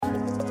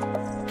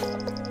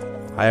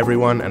Hi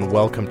everyone, and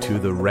welcome to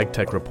the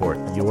RegTech Report,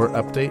 your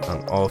update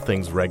on all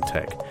things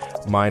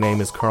RegTech. My name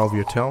is Karl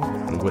Viertel,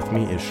 and with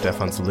me is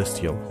Stefan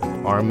Sulistyo.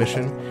 And our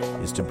mission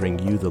is to bring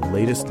you the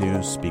latest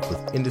news, speak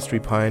with industry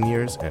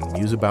pioneers, and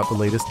muse about the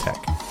latest tech.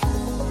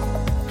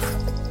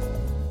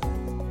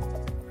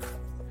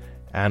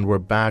 And we're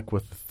back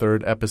with the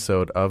third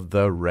episode of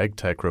the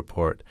RegTech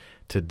Report.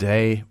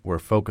 Today, we're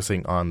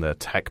focusing on the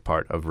tech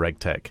part of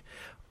RegTech.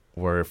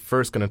 We're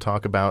first going to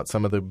talk about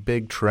some of the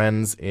big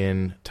trends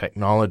in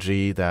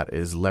technology that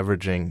is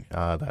leveraging,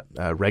 that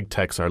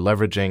RegTechs are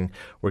leveraging.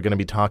 We're going to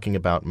be talking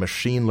about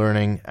machine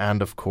learning,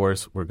 and of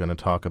course, we're going to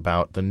talk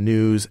about the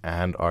news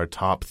and our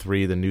top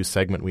three, the news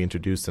segment we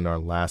introduced in our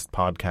last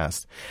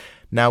podcast.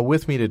 Now,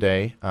 with me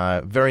today,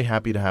 very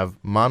happy to have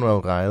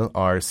Manuel Reil,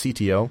 our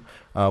CTO.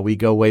 We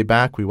go way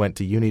back. We went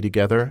to uni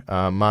together.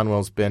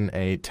 Manuel's been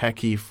a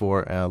techie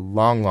for a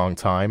long, long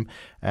time.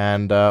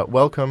 And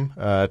welcome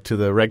to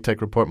the RegTech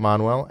Report,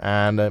 Manuel.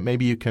 And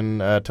maybe you can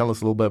tell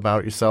us a little bit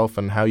about yourself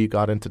and how you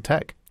got into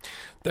tech.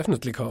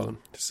 Definitely, Karl.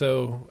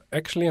 So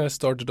actually, I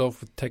started off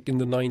with tech in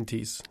the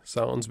 90s.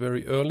 Sounds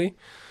very early.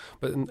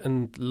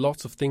 And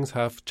lots of things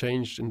have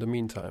changed in the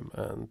meantime.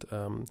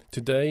 And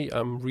today,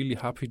 I'm really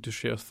happy to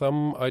share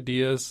some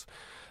ideas,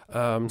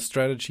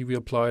 strategy we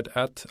applied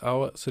at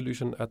our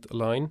solution at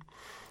Alyne.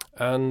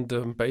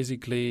 And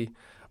basically,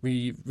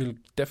 we will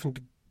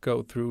definitely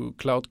go through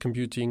cloud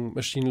computing,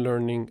 machine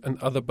learning, and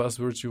other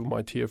buzzwords you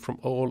might hear from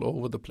all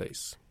over the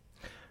place.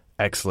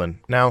 Excellent.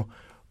 Now,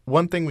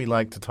 one thing we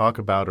like to talk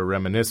about or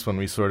reminisce when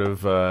we sort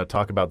of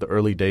talk about the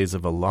early days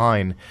of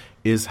Alyne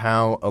is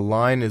how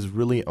Alyne is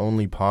really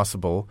only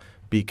possible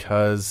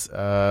because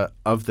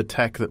of the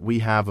tech that we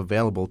have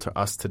available to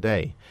us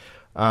today.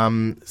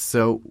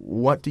 So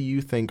what do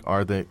you think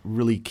are the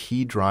really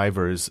key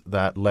drivers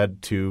that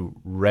led to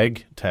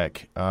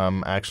RegTech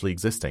actually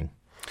existing?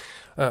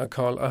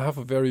 Karl, I have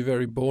a very,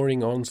 very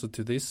boring answer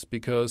to this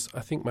because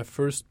I think my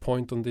first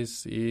point on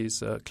this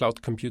is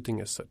cloud computing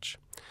as such.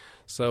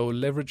 So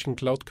leveraging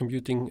cloud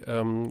computing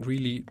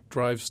really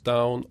drives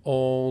down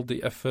all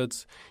the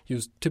efforts you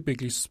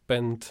typically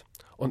spend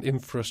on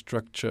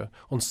infrastructure,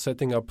 on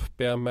setting up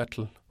bare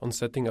metal, on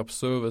setting up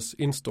servers,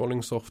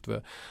 installing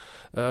software,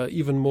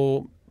 even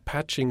more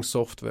patching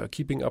software,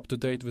 keeping up to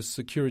date with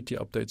security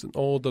updates and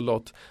all the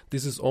lot.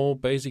 This is all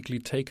basically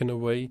taken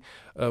away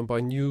by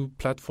new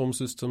platform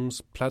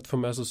systems,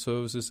 platform as a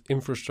services,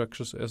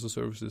 infrastructures as a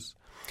services.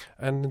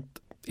 And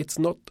it's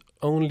not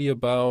only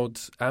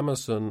about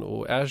Amazon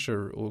or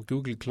Azure or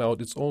Google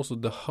Cloud, it's also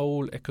the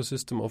whole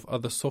ecosystem of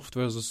other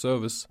software as a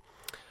service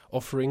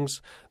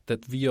offerings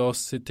that we are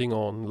sitting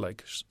on,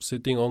 like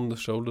sitting on the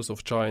shoulders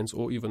of giants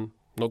or even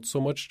not so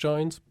much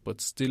giants,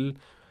 but still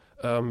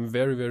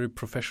very, very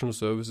professional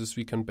services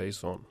we can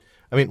base on.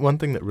 I mean, one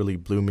thing that really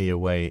blew me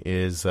away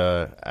is,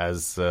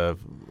 of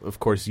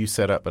course, you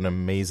set up an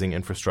amazing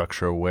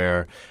infrastructure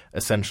where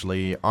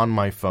essentially on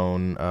my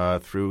phone,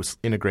 through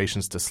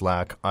integrations to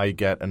Slack, I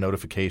get a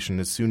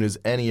notification as soon as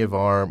any of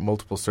our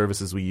multiple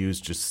services we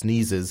use just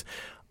sneezes.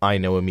 I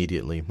know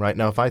immediately. Right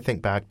now, if I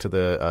think back to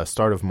the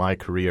start of my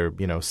career,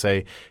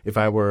 say if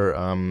I were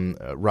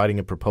writing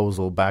a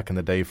proposal back in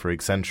the day for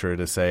Accenture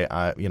to say,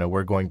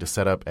 we're going to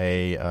set up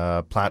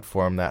a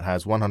platform that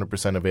has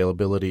 100%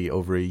 availability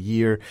over a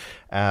year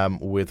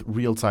with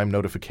real-time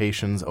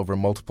notifications over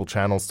multiple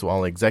channels to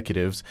all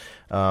executives,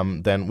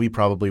 then we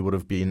probably would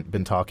have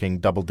been talking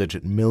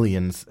double-digit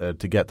millions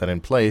to get that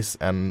in place.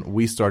 And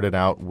we started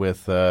out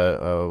with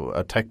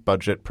a tech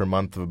budget per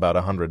month of about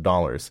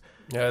 $100.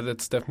 Yeah,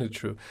 that's definitely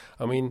true.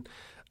 I mean,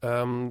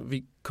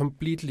 we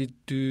completely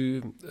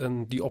do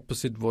the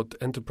opposite what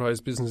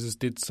enterprise businesses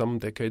did some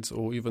decades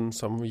or even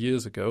some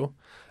years ago.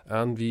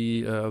 And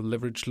we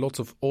leverage lots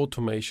of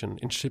automation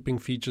in shipping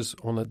features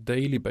on a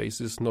daily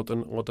basis, not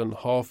on a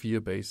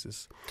half-year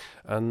basis.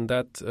 And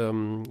that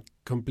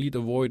complete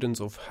avoidance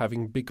of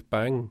having big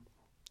bang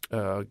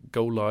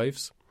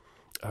go-lives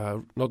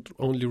not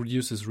only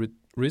reduces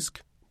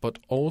risk, but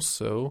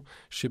also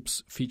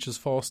ships features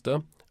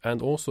faster.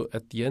 And also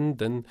at the end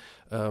then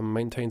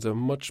maintains a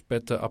much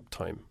better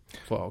uptime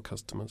for our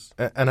customers.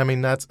 And I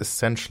mean, that's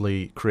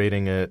essentially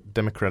creating a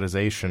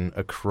democratization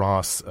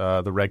across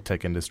the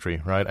RegTech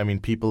industry, right? I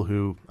mean,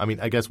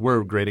 I guess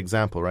we're a great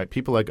example, right?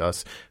 People like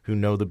us who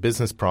know the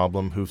business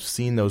problem, who've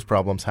seen those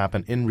problems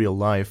happen in real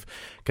life,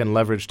 can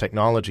leverage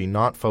technology,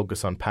 not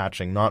focus on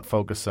patching, not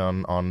focus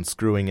on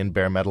screwing in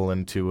bare metal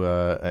into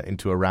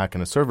a rack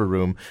in a server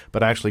room,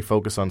 but actually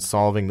focus on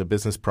solving the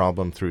business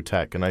problem through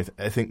tech. And I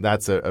think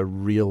that's a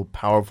real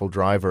powerful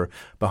driver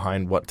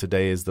behind what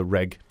today is the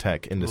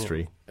RegTech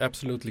industry. Yeah,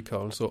 absolutely,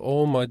 Karl. So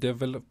all my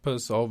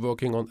developers are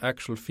working on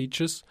actual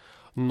features,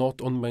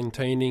 not on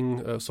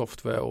maintaining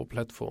software or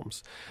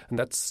platforms. And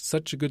that's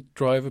such a good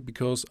driver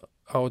because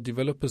our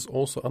developers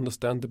also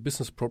understand the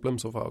business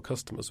problems of our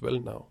customers well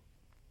now.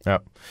 Yeah.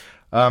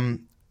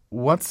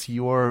 What's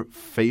your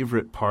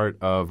favorite part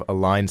of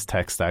Alyne's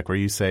tech stack where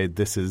you say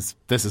this is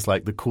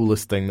like the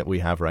coolest thing that we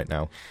have right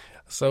now?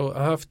 So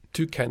I have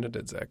two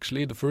candidates,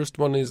 actually. The first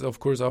one is, of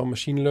course, our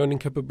machine learning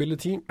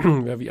capability,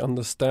 where we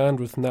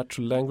understand with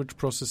natural language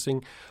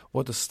processing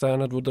what a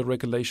standard, what a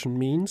regulation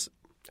means,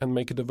 and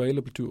make it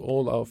available to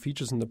all our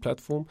features in the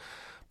platform.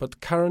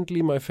 But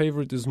currently, my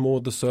favorite is more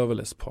the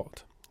serverless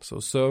part. So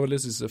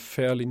serverless is a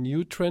fairly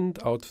new trend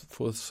out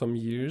for some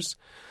years.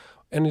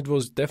 And it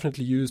was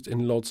definitely used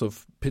in lots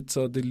of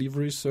pizza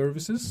delivery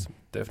services,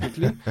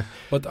 definitely.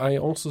 But I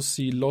also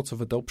see lots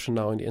of adoption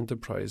now in the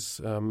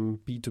enterprise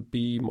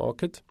B2B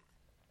market.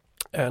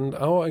 And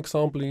our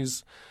example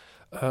is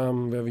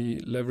where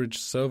we leverage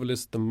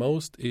serverless the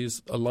most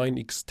is Alyne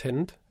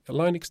Extend.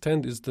 Alyne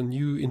Extend is the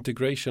new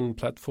integration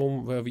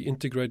platform where we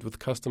integrate with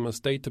customers'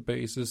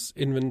 databases,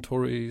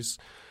 inventories,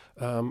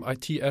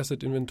 IT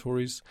asset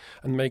inventories,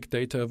 and make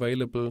data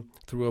available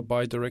through a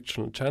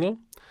bidirectional channel.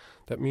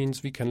 That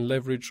means we can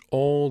leverage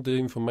all the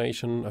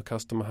information a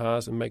customer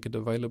has and make it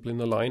available in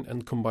Alyne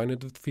and combine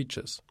it with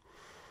features.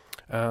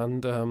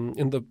 And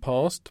in the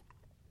past,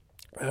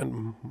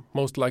 and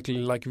most likely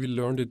like we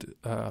learned it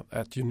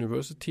at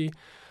university,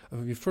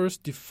 we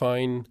first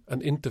define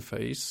an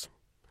interface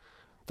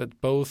that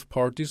both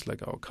parties,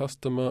 like our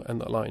customer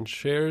and Alyne,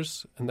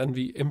 shares, and then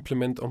we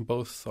implement on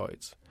both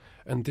sides.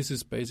 And this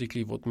is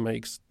basically what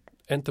makes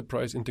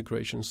enterprise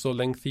integration so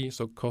lengthy,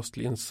 so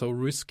costly, and so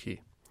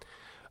risky.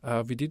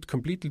 We did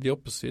completely the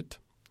opposite.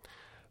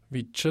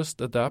 We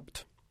just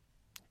adapt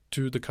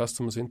to the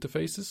customer's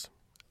interfaces,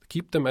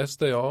 keep them as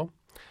they are,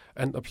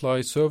 and apply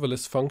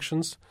serverless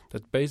functions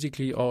that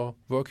basically are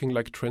working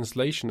like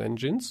translation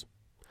engines.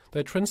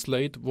 They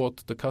translate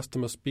what the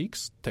customer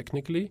speaks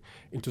technically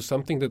into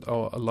something that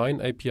our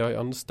Alyne API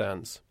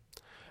understands.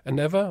 And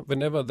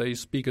whenever they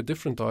speak a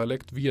different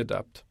dialect, we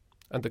adapt,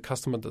 and the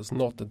customer does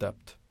not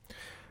adapt.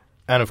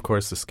 And of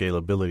course, the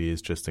scalability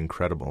is just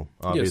incredible.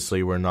 Obviously,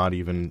 yes.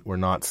 We're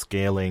not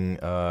scaling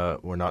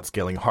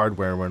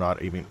hardware. We're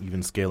not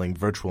even scaling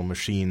virtual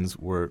machines.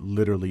 We're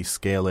literally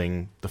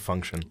scaling the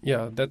function.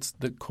 Yeah, that's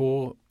the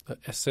core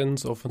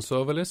essence of a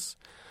serverless.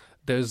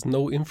 There's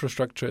no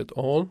infrastructure at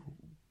all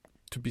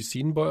to be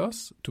seen by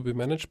us, to be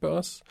managed by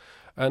us.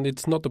 And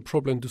it's not a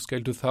problem to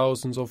scale to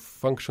thousands of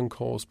function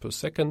calls per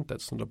second.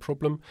 That's not a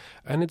problem.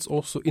 And it's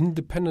also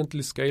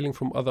independently scaling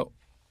from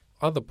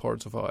other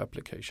parts of our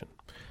application.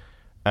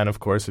 And of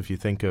course, if you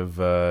think of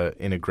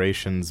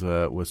integrations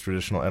with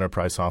traditional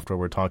enterprise software,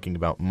 we're talking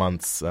about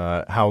months.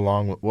 How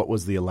long, what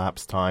was the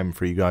elapsed time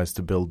for you guys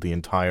to build the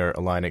entire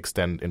Alyne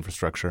Extend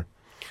infrastructure?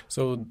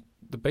 So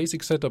the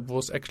basic setup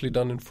was actually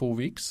done in 4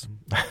 weeks.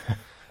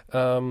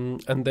 And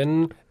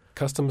then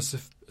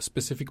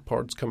customer-specific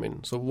parts come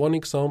in. So one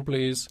example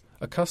is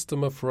a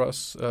customer for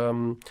us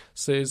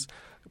says,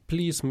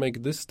 please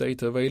make this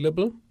data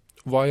available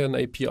via an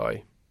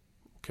API.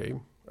 Okay.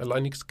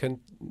 Alyne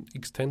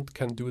Extend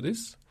can do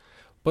this,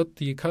 but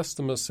the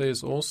customer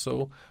says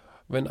also,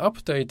 when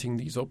updating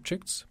these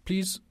objects,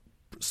 please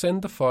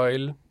send the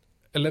file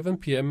 11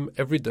 p.m.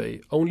 every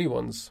day, only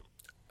once.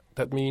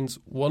 That means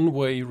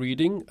one-way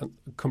reading, a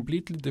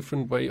completely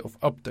different way of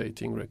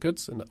updating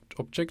records and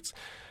objects,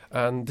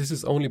 and this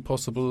is only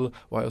possible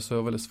via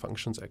serverless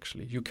functions,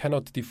 actually. You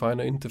cannot define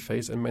an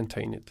interface and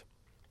maintain it.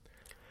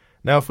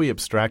 Now, if we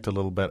abstract a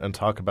little bit and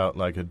talk about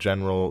like a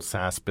general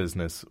SaaS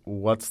business,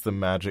 what's the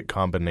magic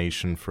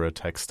combination for a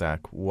tech stack?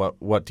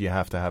 What do you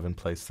have to have in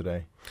place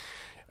today?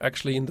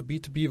 Actually, in the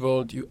B2B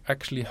world, you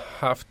actually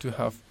have to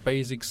have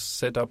basic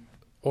setup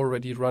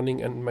already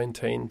running and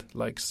maintained,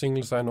 like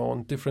single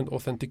sign-on, different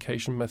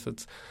authentication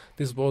methods.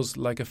 This was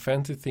like a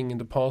fancy thing in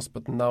the past,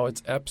 but now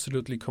it's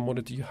absolutely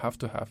commodity. You have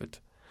to have it.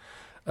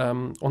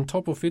 On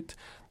top of it,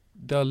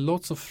 there are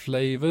lots of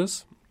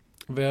flavors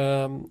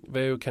where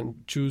you can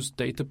choose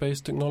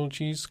database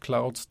technologies,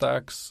 cloud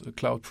stacks,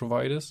 cloud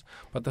providers.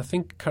 But I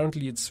think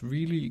currently it's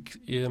really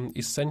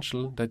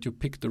essential that you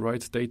pick the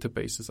right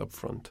databases up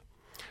front.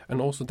 And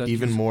also that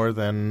even more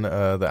than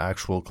the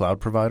actual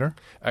cloud provider?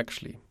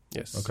 Actually,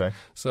 yes. Okay.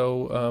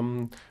 So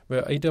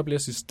where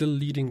AWS is still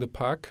leading the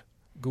pack,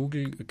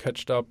 Google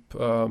catched up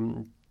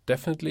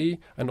definitely,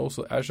 and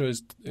also Azure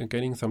is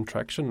gaining some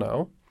traction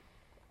now.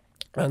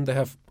 And they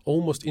have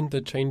almost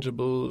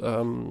interchangeable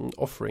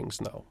offerings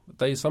now.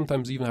 They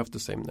sometimes even have the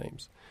same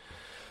names.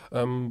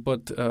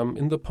 But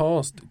in the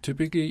past,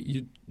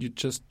 typically you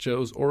just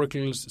chose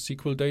Oracle's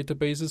SQL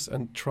databases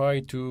and try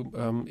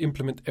to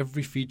implement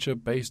every feature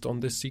based on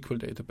this SQL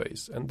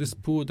database. And this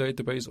poor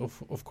database,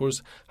 of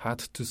course, had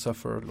to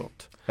suffer a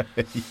lot.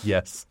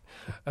 Yes.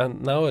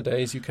 And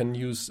nowadays you can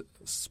use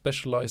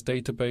specialized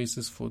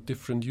databases for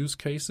different use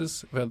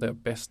cases where they're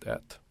best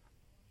at.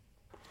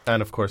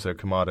 And, of course, a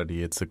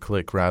commodity. It's a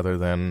click rather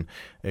than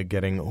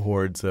getting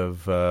hordes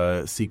of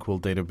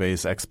SQL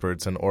database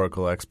experts and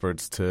Oracle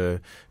experts to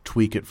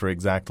tweak it for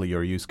exactly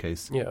your use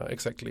case. Yeah,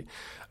 exactly.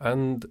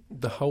 And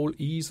the whole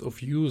ease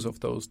of use of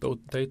those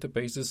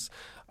databases,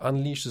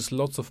 unleashes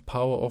lots of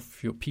power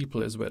of your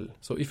people as well.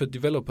 So if a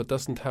developer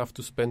doesn't have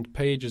to spend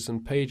pages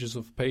and pages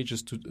of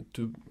pages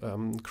to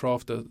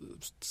craft a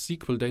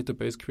SQL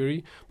database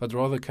query, but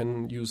rather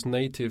can use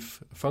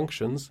native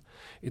functions,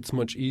 it's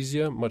much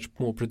easier, much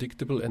more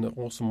predictable, and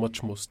also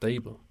much more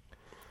stable.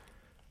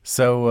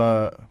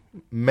 So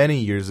many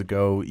years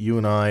ago, you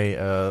and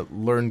I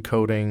learned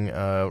coding,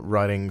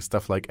 writing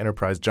stuff like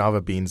enterprise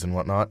Java beans and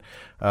whatnot.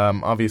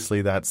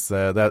 Obviously,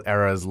 that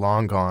era is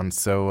long gone.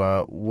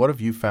 So what have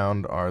you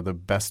found are the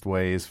best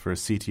ways for a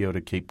CTO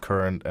to keep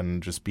current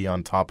and just be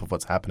on top of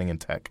what's happening in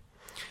tech?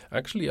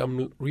 Actually,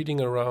 I'm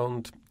reading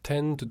around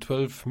 10 to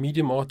 12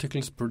 Medium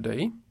articles per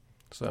day.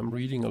 So I'm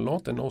reading a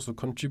lot and also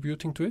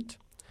contributing to it.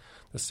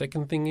 The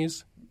second thing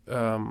is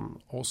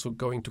also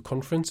going to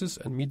conferences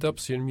and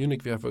meetups. Here in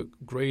Munich, we have a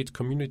great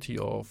community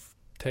of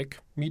tech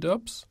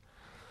meetups.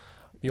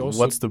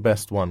 What's the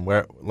best one?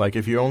 Where, like,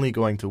 if you're only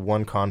going to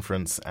one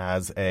conference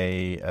as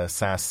a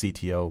SaaS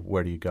CTO,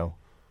 where do you go?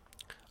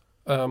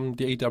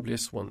 The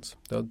AWS ones.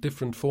 There are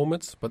different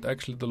formats, but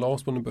actually the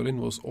last one in Berlin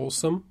was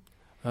awesome.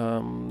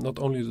 Not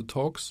only the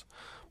talks,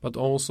 but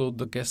also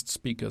the guest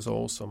speakers are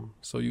awesome.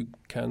 So you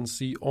can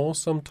see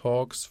awesome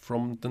talks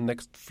from the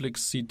Netflix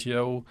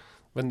CTO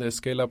when they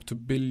scale up to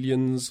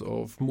billions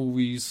of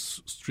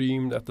movies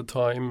streamed at the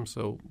time.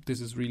 So this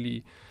is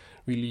really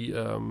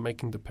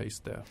making the pace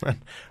there.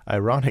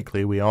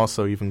 Ironically, we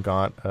also even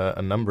got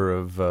a number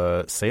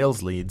of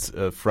sales leads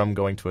from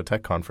going to a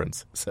tech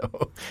conference.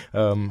 So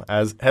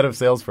as head of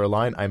sales for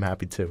Alyne, I'm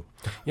happy too.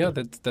 Yeah,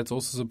 that's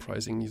also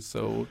surprising.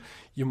 So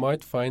you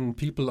might find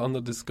people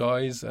under this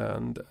guise,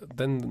 and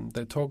then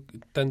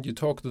you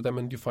talk to them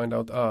and you find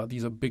out,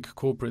 these are big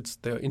corporates.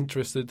 They're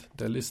interested,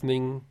 they're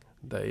listening,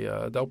 they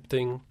are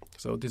adopting.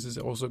 So this is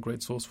also a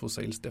great source for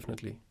sales,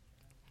 definitely.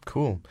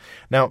 Cool.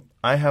 Now,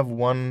 I have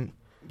one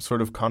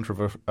sort of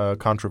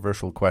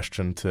controversial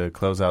question to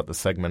close out the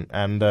segment,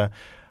 and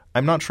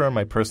I'm not sure on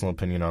my personal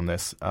opinion on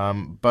this,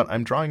 but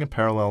I'm drawing a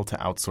parallel to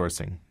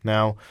outsourcing.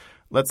 Now,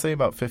 let's say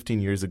about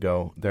 15 years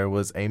ago, there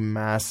was a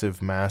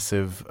massive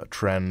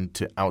trend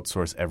to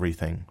outsource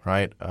everything,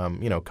 right?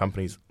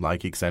 Companies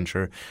like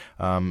Accenture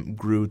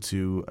grew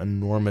to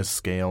enormous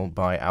scale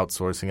by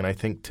outsourcing. And I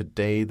think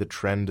today the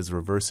trend is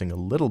reversing a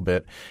little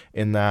bit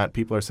in that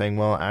people are saying,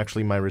 well,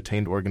 actually my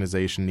retained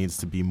organization needs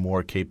to be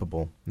more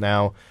capable.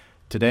 Now,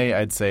 today,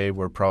 I'd say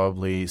we're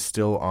probably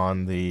still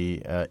on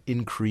the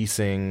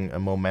increasing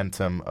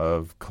momentum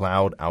of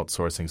cloud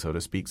outsourcing, so to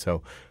speak,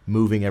 so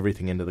moving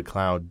everything into the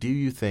cloud. Do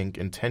you think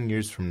in 10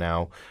 years from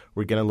now,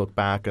 we're going to look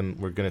back and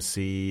we're going to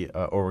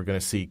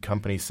see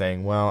companies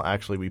saying, well,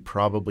 actually, we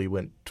probably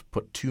went to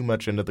put too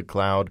much into the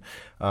cloud.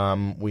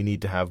 We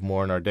need to have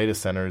more in our data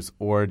centers.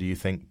 Or do you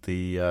think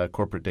the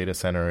corporate data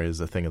center is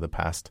a thing of the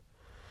past?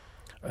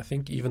 I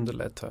think even the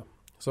latter.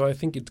 So I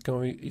think it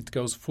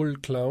goes full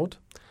cloud.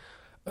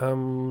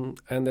 And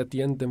at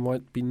the end, there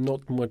might be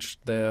not much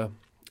there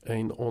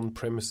in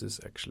on-premises,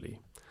 actually.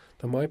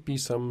 There might be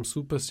some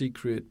super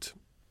secret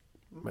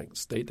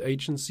state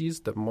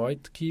agencies that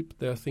might keep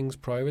their things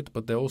private,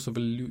 but they also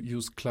will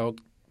use cloud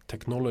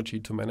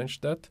technology to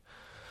manage that.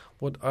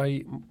 What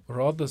I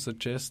rather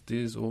suggest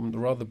is, or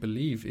rather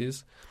believe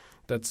is,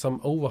 that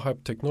some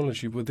overhyped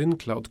technology within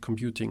cloud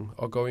computing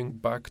are going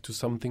back to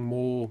something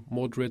more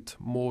moderate,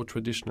 more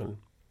traditional.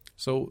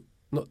 So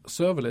not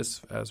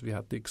serverless, as we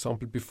had the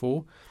example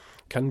before,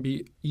 can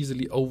be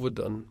easily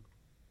overdone.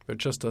 Where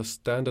just a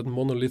standard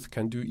monolith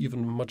can do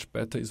even much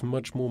better, is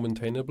much more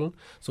maintainable.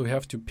 So you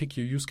have to pick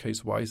your use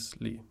case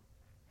wisely.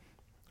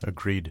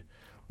 Agreed.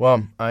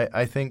 Well,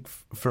 I think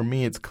for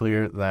me it's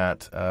clear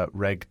that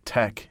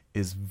RegTech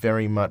is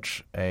very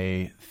much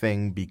a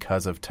thing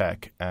because of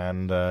tech.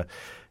 And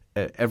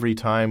every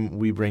time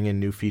we bring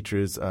in new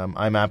features,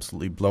 I'm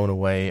absolutely blown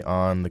away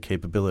on the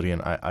capability,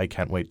 and I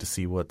can't wait to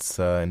see what's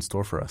in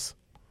store for us.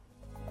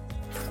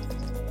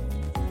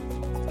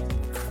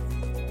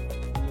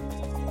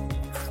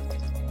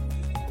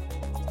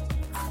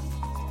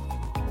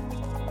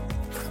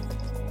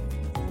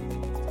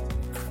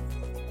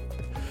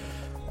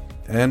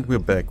 And we're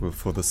back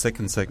for the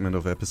second segment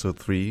of episode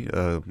 3.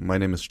 My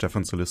name is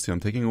Stefan Sulistyo. I'm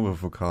taking over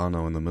for Karl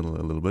now in the middle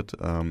a little bit.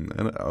 And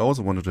I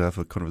also wanted to have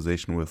a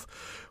conversation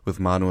with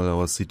Manuel,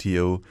 our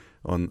CTO,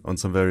 on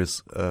some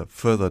various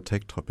further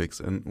tech topics.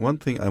 And one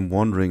thing I'm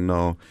wondering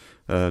now,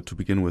 to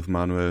begin with,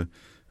 Manuel,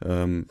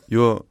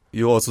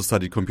 you also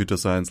studied computer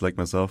science like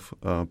myself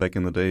back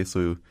in the day.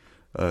 So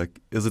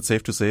is it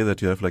safe to say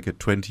that you have like a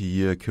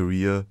 20-year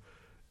career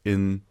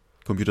in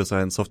computer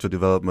science, software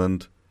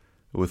development,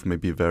 with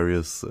maybe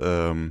various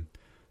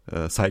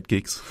side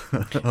gigs?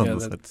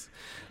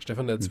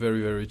 Stefan, that's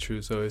very, very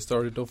true. So I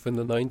started off in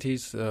the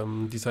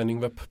 90s designing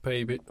web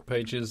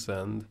pages,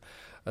 and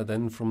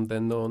then from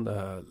then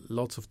on,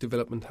 lots of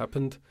development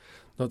happened,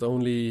 not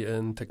only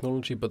in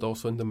technology, but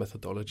also in the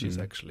methodologies,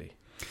 actually.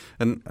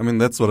 And I mean,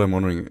 that's what I'm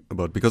wondering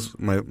about, because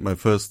my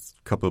first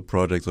couple of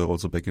projects are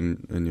also back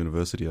in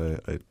university.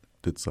 I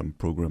did some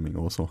programming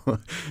also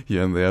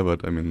here and there,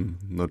 but I mean,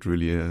 not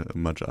really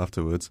much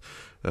afterwards.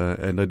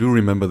 And I do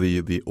remember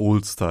the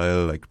old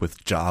style, like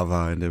with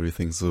Java and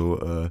everything.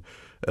 So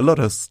a lot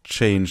has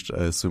changed,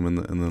 I assume,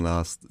 in the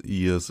last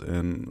years.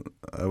 And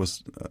I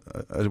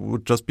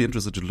would just be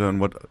interested to learn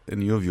what,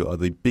 in your view, are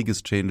the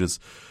biggest changes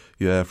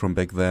you have from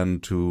back then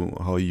to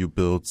how you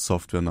build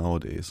software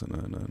nowadays in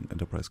an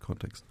enterprise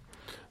context.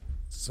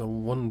 So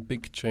one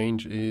big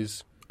change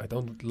is, I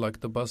don't like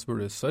the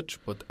buzzword as such,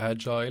 but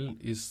agile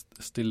is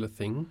still a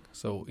thing.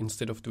 So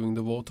instead of doing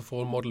the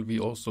waterfall model, we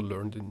also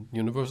learned in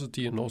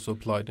university and also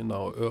applied in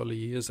our early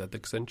years at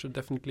Accenture,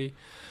 definitely.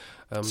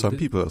 Some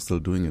people are still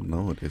doing it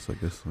nowadays, I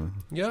guess.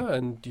 Yeah,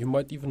 and you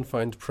might even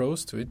find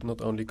pros to it,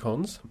 not only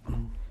cons.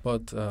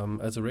 But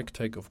as a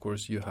RegTech, of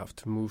course, you have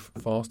to move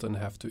faster and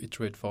have to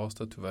iterate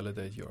faster to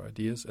validate your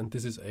ideas. And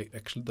this is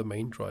actually the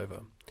main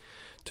driver.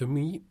 To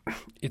me,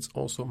 it's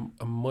also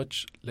a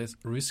much less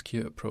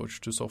riskier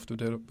approach to software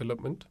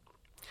development.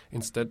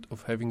 Instead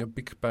of having a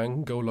big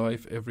bang go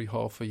live every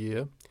half a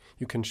year,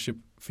 you can ship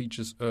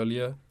features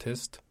earlier,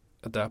 test,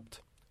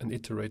 adapt, and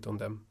iterate on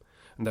them.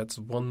 And that's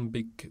one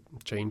big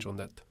change on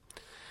that.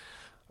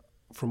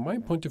 From my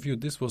point of view,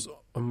 this was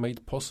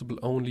made possible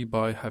only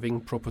by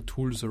having proper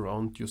tools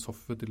around your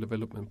software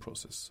development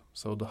process.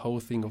 So the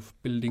whole thing of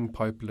building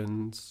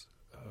pipelines,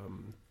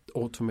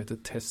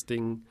 automated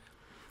testing,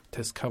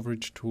 test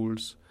coverage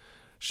tools,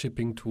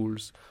 shipping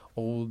tools,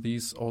 all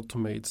these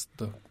automates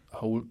the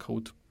whole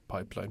code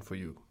pipeline for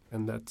you.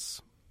 And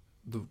that's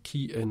the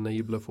key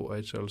enabler for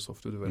agile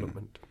software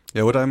development.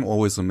 Yeah, what I'm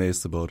always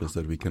amazed about is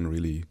that we can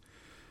really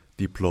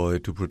deploy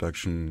to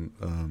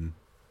production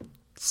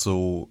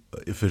so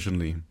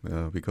efficiently,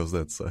 because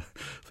that's, I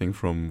think,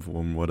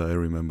 from what I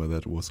remember,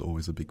 that was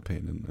always a big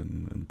pain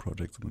in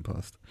projects in the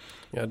past.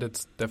 Yeah,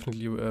 that's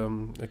definitely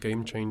a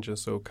game changer.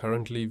 So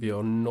currently we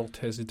are not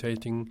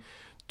hesitating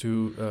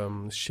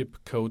to ship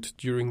code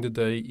during the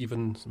day,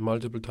 even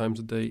multiple times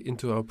a day,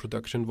 into our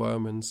production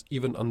environments,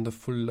 even under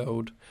full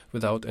load,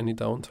 without any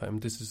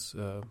downtime. This is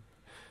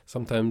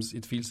sometimes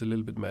it feels a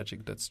little bit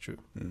magic. That's true.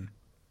 Mm.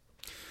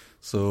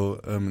 So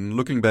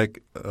looking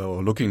back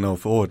or looking now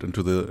forward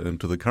into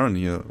the current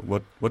year,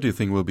 what do you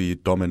think will be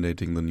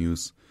dominating the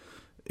news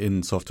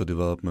in software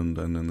development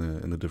and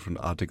in the different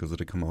articles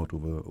that come out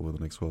over the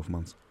next 12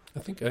 months? I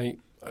think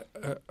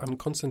I'm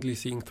constantly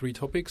seeing three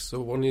topics.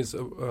 So one is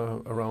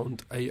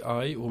around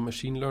AI or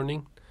machine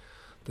learning.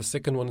 The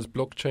second one is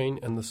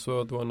blockchain, and the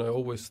third one I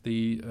always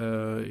see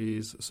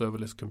is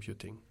serverless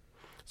computing.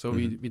 So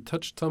we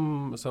touched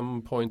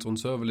some points on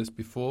serverless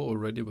before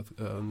already with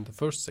the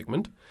first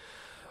segment.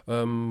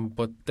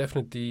 But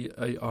definitely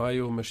AI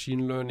or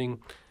machine learning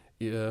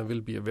will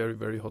be a very,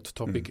 very hot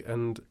topic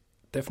and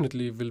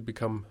definitely will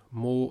become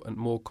more and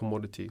more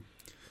commodity.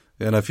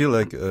 Yeah, and I feel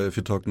like if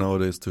you talk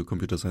nowadays to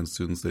computer science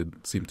students, they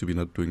seem to be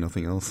not doing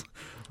nothing else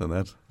than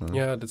that.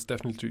 Yeah, that's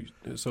definitely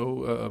true.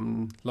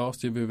 So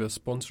last year we were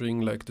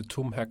sponsoring like the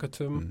TUM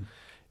Hackathon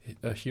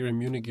here in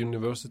Munich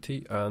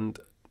University, and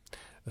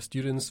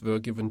students were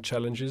given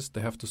challenges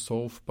they have to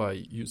solve by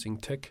using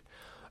tech.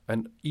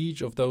 And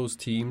each of those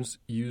teams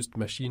used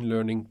machine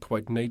learning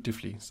quite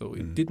natively. So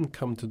it didn't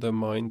come to their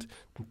mind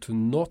to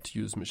not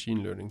use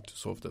machine learning to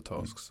solve their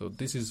tasks. So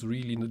this is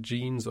really in the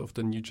genes of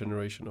the new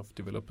generation of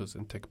developers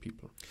and tech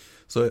people.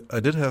 So I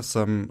did have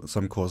some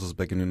courses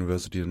back in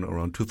university in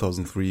around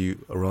 2003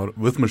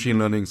 with machine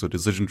learning, so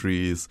decision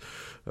trees,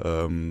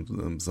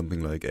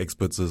 something like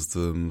expert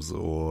systems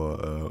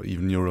or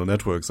even neural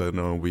networks. I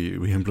know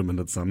we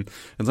implemented some.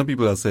 And some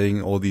people are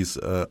saying all these,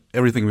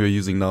 everything we're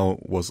using now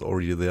was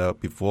already there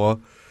before,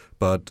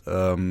 but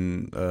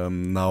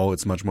now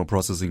it's much more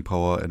processing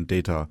power and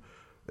data.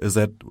 Is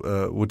that,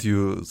 would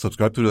you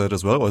subscribe to that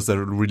as well, or is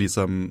there really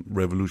some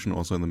revolution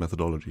also in the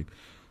methodology?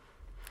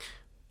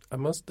 I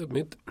must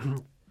admit,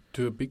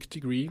 to a big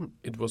degree,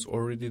 it was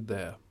already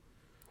there.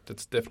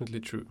 That's definitely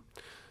true.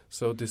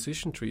 So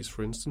decision trees,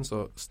 for instance,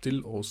 are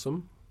still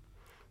awesome,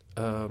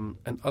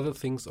 and other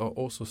things are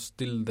also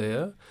still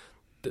there.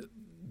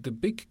 The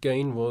big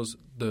gain was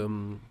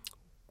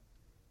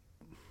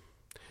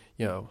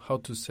how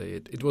to say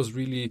it? It was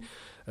really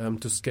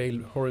to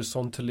scale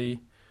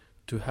horizontally,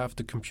 to have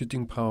the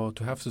computing power,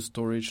 to have the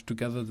storage, to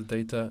gather the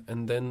data,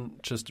 and then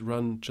just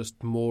run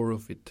just more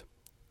of it.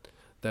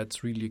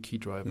 That's really a key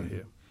driver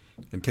here.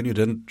 And can you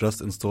then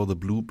just install the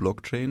blue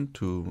blockchain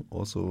to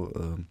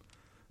also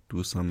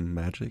do some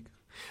magic?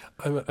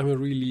 I'm a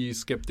really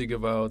skeptic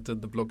about the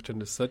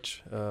blockchain as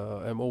such.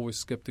 I'm always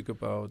skeptic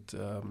about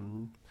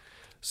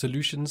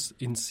solutions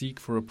in seek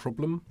for a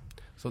problem.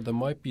 So there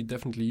might be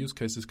definitely use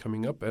cases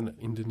coming up, and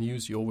in the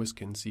news you always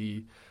can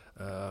see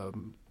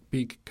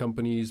big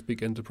companies,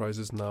 big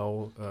enterprises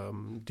now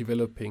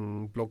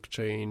developing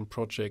blockchain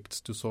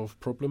projects to solve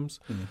problems.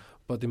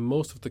 But in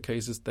most of the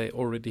cases, they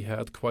already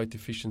had quite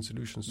efficient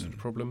solutions to the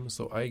problem.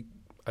 So I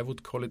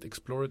would call it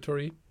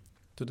exploratory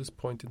to this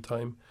point in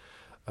time.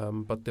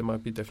 But there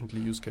might be definitely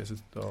use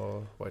cases that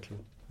are vital.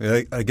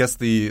 Yeah, I guess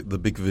the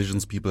big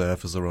visions people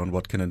have is around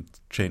what can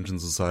it change in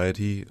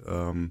society.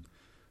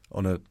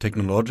 on a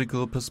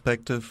technological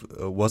perspective,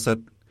 was that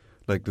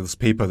like this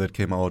paper that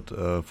came out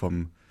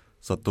from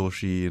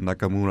Satoshi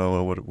Nakamura,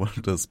 or what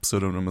this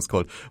pseudonym is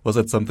called? Was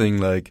that something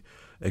like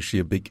actually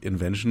a big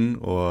invention,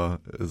 or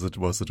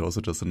was it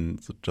also just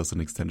an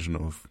extension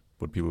of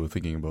what people were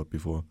thinking about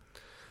before?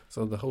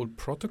 So the whole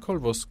protocol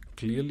was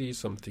clearly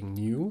something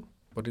new,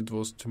 but it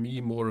was to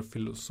me more a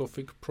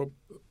philosophic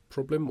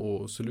problem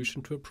or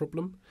solution to a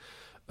problem.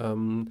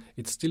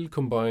 It still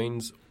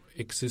combines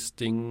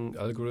existing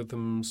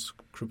algorithms,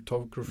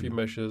 cryptography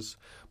measures,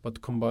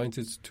 but combines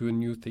it to a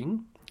new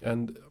thing.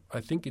 And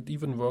I think it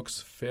even works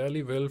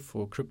fairly well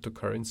for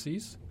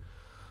cryptocurrencies.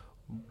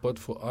 But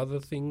for other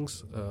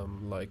things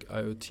like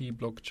IoT,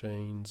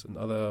 blockchains and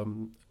other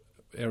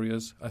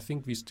areas, I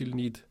think we still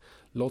need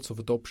lots of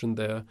adoption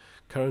there.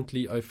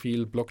 Currently, I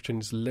feel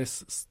blockchain is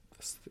less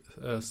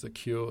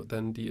secure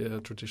than the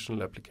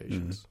traditional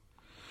applications.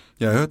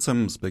 Yeah, I heard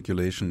some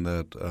speculation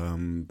that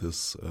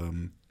this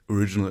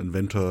original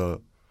inventor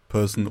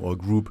person or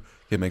group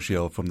came actually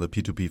out from the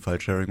P2P file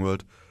sharing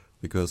world,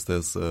 because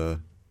there's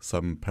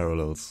some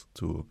parallels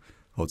to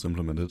how it's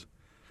implemented.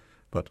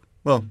 But,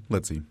 well,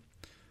 let's see.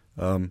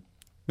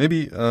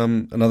 Maybe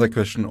another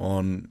question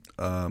on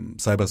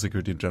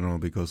cybersecurity in general,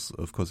 because,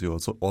 of course, you're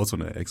also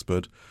an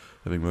expert,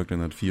 having worked in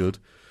that field.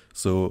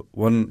 So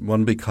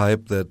one big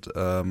hype that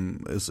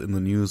is in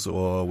the news,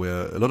 or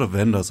where a lot of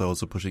vendors are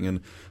also pushing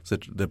in, is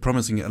that they're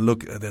promising,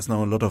 look, there's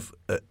now a lot of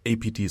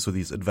APT, so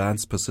these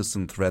advanced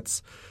persistent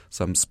threats,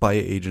 some spy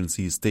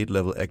agencies,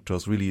 state-level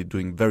actors really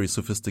doing very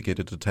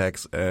sophisticated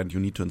attacks, and you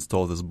need to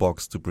install this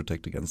box to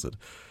protect against it.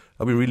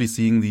 Are we really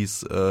seeing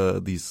these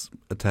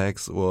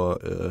attacks,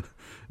 or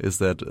is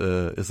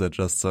that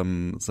just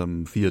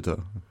some theater?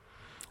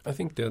 I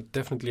think they're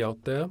definitely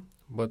out there,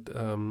 but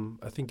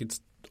I think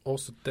it's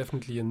also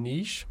definitely a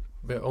niche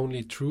where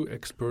only true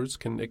experts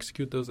can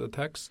execute those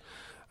attacks,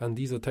 and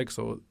these attacks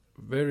are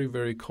very,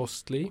 very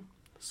costly.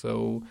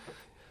 So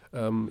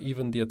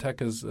even the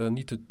attackers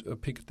need to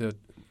pick their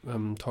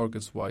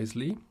targets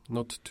wisely,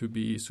 not to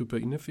be super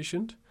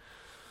inefficient.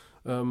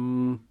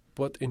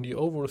 But in the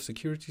overall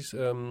security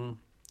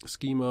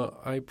schema,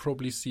 I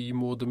probably see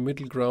more the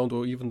middle ground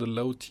or even the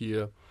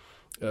low-tier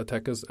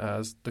attackers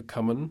as the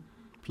common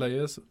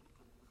players.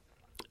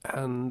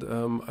 And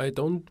I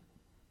don't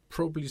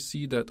probably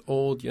see that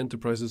all the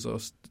enterprises are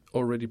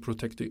already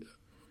protected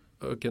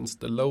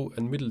against the low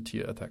and middle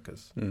tier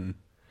attackers.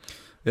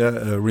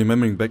 Yeah,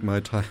 remembering back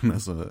my time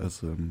as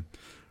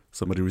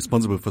somebody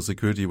responsible for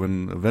security,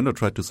 when a vendor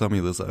tried to sell me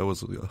this, I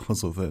was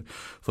also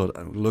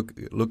thought,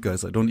 look,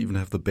 guys, I don't even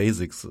have the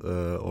basics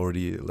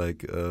already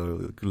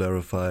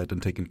clarified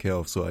and taken care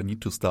of, so I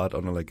need to start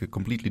on a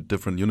completely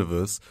different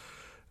universe,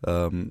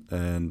 and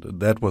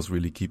that was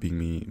really keeping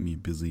me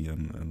busy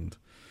and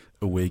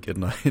awake at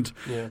night.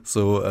 Yeah.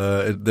 So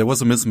there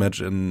was a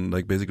mismatch in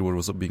basically what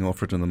was being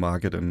offered in the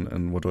market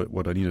and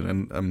what I needed.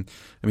 And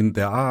I mean,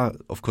 there are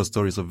of course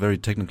stories of very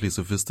technically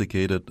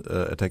sophisticated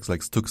attacks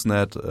like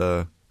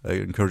Stuxnet. I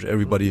encourage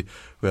everybody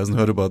who hasn't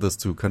heard about this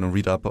to kind of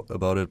read up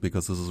about it,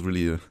 because this is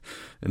really an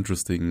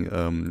interesting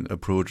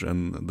approach.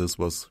 And this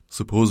was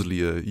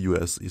supposedly a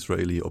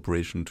US-Israeli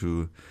operation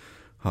to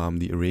harm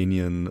the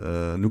Iranian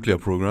nuclear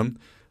program.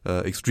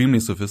 Extremely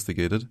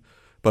sophisticated.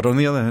 But on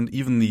the other hand,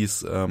 even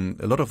these, a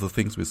lot of the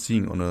things we're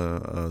seeing on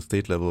a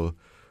state level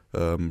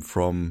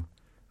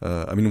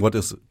what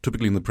is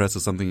typically in the press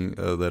is something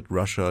that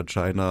Russia,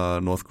 China,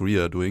 North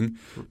Korea are doing,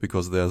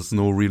 because there's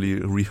no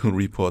real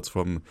reports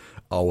from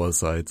our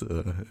side,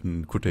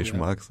 in quotation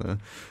marks.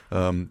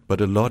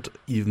 But a lot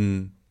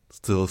even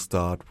still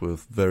start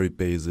with very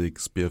basic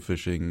spear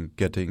phishing,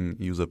 getting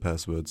user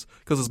passwords,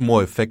 because it's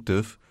more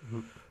effective.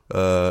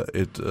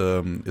 It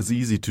is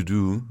easy to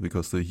do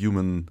because the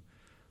human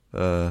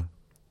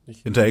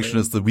interaction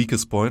is the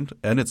weakest point,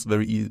 and it's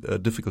very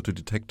difficult to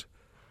detect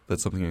that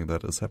something like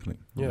that is happening.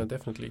 Yeah,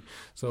 definitely.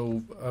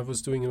 So I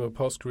was doing in my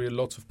past career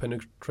lots of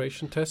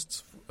penetration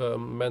tests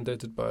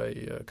mandated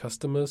by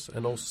customers,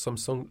 and also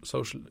some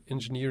social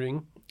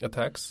engineering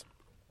attacks.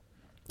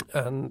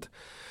 And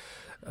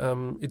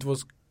it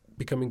was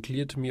becoming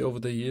clear to me over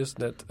the years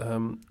that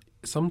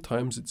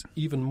sometimes it's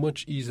even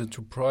much easier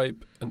to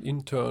bribe an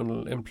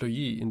internal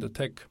employee in the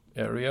tech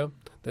area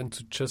than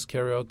to just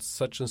carry out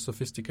such a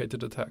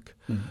sophisticated attack.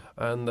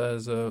 And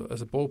as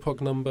a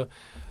ballpark number,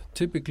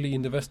 typically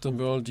in the Western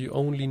world, you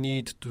only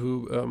need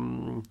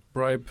to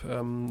bribe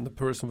the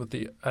person with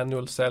the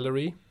annual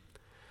salary,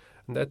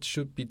 and that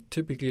should be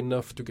typically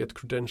enough to get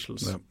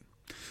credentials.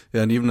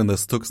 Yeah, and even in the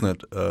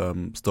Stuxnet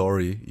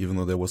story, even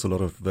though there was a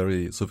lot of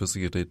very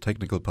sophisticated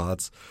technical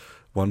parts,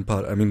 one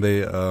part, I mean,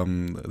 the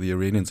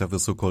Iranians have the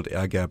so-called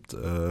air-gapped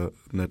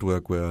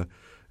network where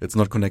it's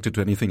not connected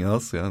to anything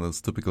else. Yeah, that's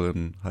typical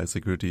in high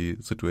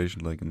security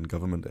situation, like in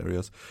government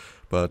areas.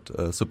 But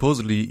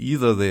supposedly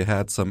either they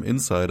had some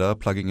insider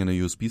plugging in a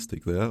USB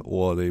stick there,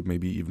 or they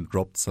maybe even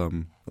dropped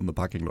some in the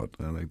parking lot,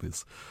 like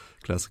this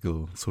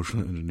classical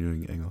social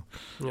engineering angle.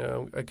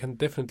 Yeah, I can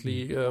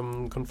definitely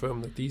confirm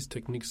that these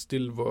techniques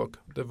still work.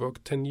 They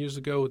worked 10 years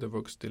ago, they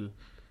work still.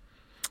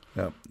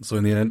 Yeah. So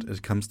in the end,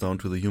 it comes down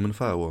to the human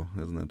firewall,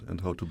 isn't it?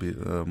 And how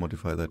to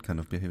modify that kind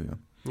of behavior.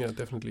 Yeah,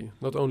 definitely.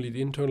 Not only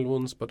the internal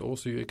ones, but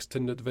also your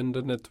extended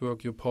vendor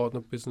network, your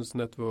partner business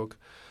network.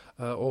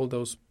 All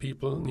those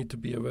people need to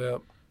be aware,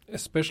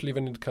 especially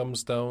when it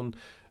comes down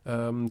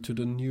to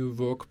the new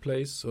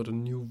workplace or the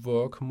new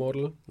work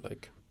model.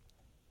 Like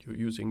you're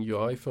using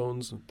your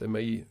iPhones, they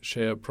may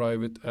share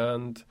private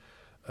and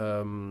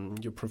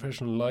your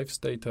professional life's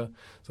data.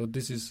 So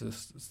this is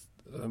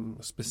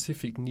a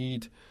specific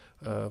need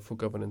for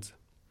governance.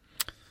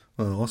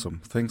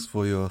 Awesome. Thanks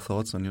for your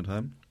thoughts and your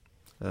time.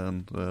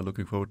 And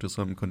looking forward to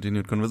some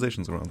continued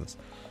conversations around this.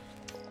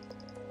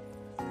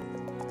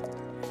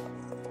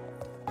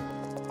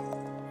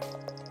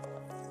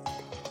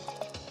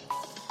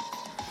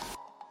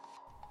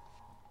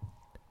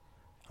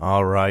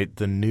 All right,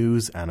 the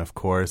news and, of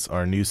course,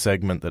 our new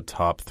segment, the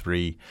top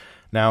 3.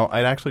 Now,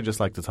 I'd actually just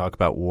like to talk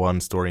about one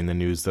story in the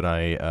news that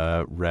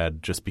I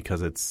read just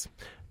because it's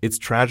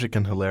tragic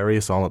and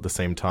hilarious all at the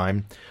same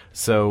time.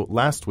 So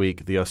last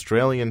week, the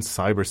Australian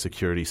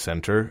Cybersecurity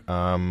Centre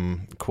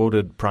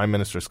quoted Prime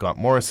Minister Scott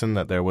Morrison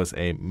that there was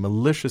a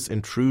malicious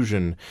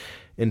intrusion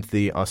into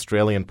the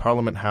Australian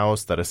Parliament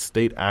House, that a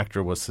state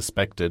actor was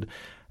suspected.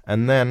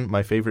 And then,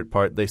 my favourite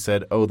part, they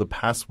said, the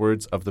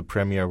passwords of the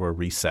Premier were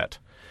reset.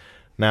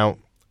 Now,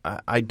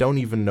 I don't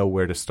even know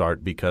where to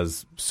start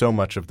because so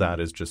much of that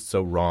is just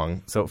so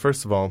wrong. So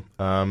first of all,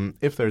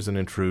 if there's an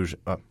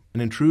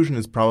intrusion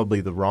is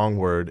probably the wrong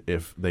word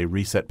if they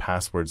reset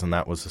passwords and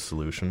that was the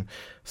solution.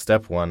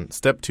 Step 1.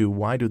 Step 2,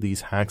 why do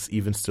these hacks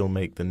even still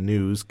make the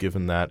news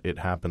given that it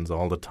happens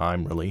all the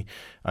time, really?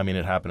 I mean,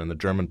 it happened in the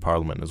German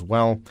parliament as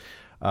well.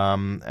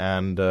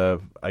 And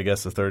I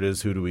guess the third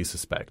is, who do we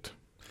suspect?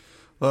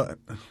 Well,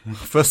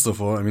 first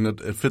of all, I mean,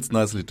 it fits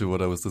nicely to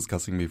what I was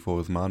discussing before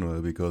with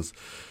Manuel, because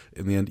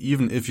in the end,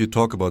 even if you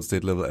talk about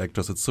state-level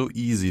actors, it's so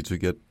easy to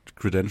get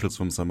credentials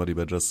from somebody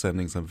by just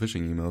sending some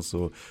phishing emails.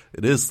 So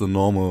it is the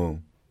normal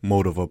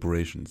mode of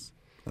operations.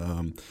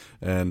 Resetting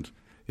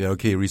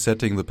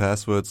the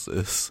passwords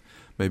is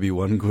maybe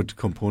one good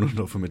component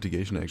of a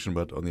mitigation action,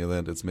 but on the other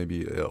hand, it's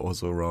maybe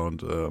also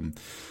around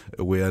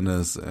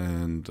awareness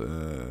and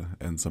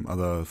some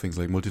other things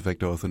like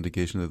multi-factor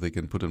authentication that they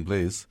can put in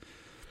place.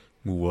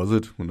 Who was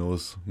it? Who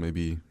knows?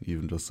 Maybe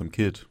even just some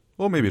kid.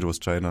 Or maybe it was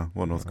China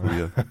or North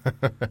Korea.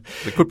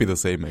 It could be the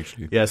same,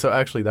 actually. Yeah, so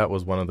actually that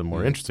was one of the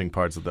more interesting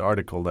parts of the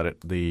article, that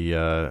the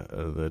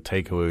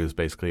takeaway is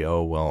basically,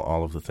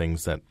 all of the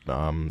things that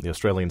the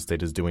Australian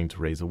state is doing to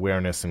raise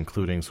awareness,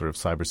 including sort of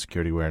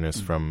cybersecurity awareness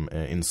from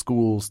in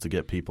schools to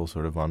get people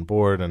sort of on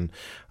board, and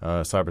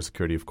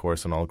cybersecurity, of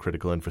course, and all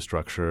critical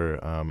infrastructure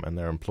and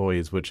their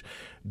employees, which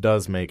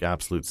does make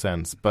absolute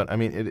sense. But, I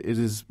mean, it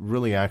is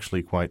really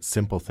actually quite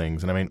simple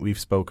things. And, I mean, we've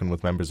spoken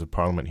with members of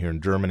parliament here in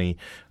Germany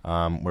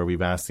where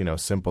we've asked,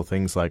 simple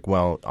things like,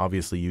 well,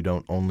 obviously you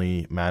don't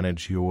only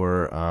manage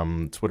your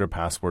Twitter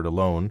password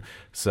alone.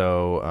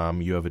 So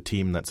you have a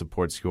team that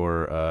supports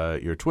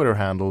your Twitter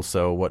handle.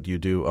 So what do you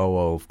do?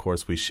 Of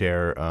course we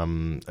share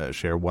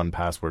one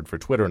password for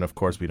Twitter, and of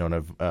course we don't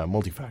have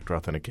multi-factor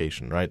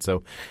authentication, right?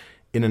 So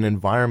in an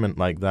environment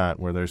like that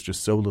where there's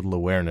just so little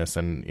awareness,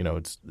 and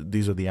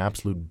these are the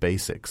absolute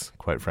basics,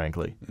 quite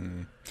frankly.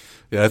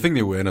 Yeah, I think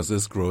the awareness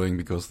is growing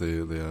because they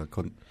are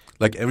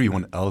like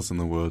everyone else in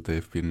the world.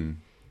 They've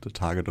been the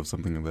target of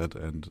something like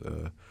that,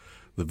 and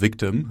the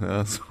victim.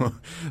 So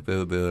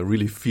they're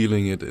really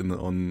feeling it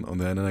on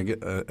the end.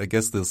 And I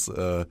guess this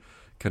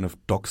kind of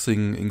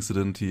doxing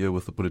incident here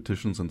with the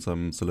politicians and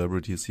some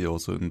celebrities here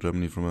also in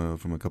Germany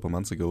from a couple of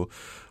months ago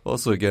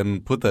also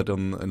again put that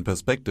in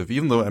perspective.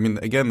 Even though, I mean,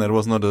 again, that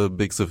was not a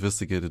big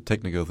sophisticated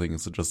technical thing.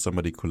 It's just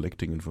somebody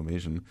collecting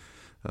information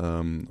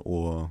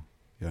or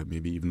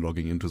maybe even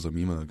logging into some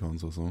email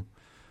accounts or so.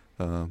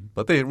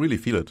 But they really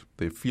feel it.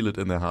 They feel it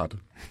in their heart.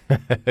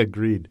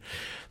 Agreed.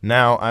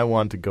 Now I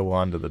want to go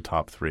on to the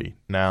top 3.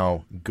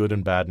 Now, good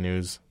and bad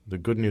news. The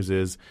good news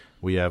is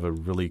we have a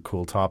really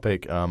cool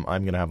topic. I'm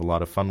going to have a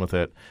lot of fun with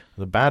it.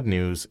 The bad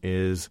news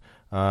is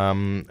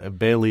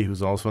Bailey,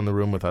 who's also in the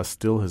room with us,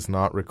 still has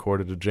not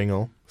recorded a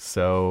jingle.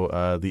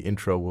 So the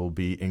intro will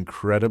be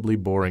incredibly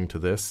boring to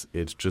this.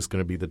 It's just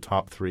going to be the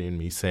top 3 and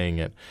me saying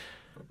it.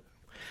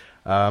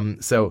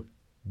 So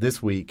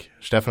this week,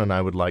 Stefan and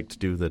I would like to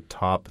do the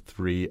top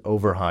 3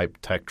 overhyped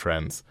tech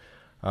trends.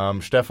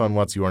 Stefan,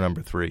 what's your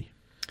number 3?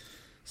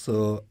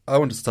 So I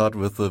want to start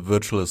with the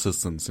virtual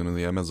assistants,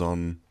 the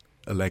Amazon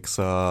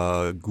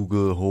Alexa,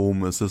 Google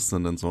Home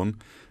Assistant and so on.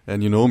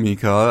 And you know me,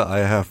 Karl, I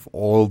have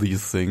all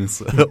these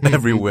things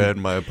everywhere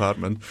in my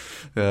apartment.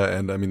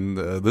 And I mean,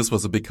 this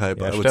was a big hype.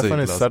 Yeah, I would Stefan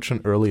say is such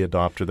an early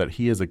adopter that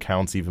he has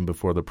accounts even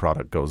before the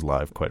product goes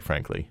live, quite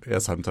frankly. Yeah,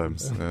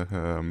 sometimes.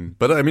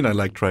 But I mean, I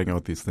like trying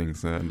out these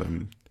things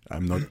and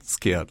I'm not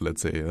scared,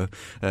 let's say.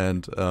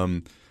 And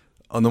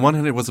on the one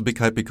hand, it was a big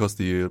hype because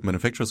the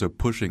manufacturers are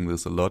pushing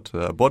this a lot.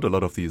 I bought a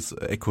lot of these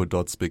Echo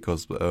Dots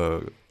because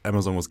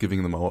Amazon was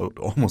giving them out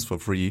almost for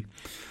free.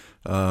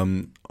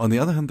 On the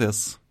other hand,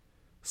 there's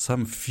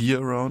some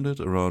fear around it,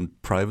 around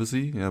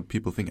privacy. Yeah,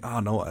 people think,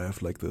 no, I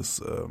have like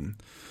this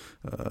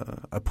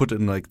I put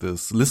in like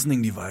this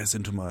listening device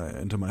into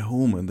my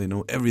home, and they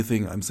know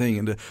everything I'm saying.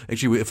 And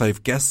actually, if I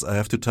have guests, I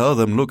have to tell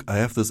them, look, I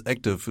have this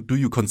active. Do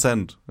you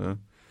consent?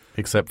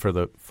 Except for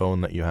the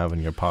phone that you have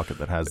in your pocket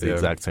that has the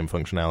exact same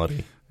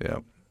functionality. Yeah.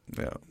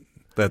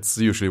 That's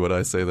usually what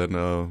I say. Then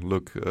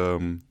look.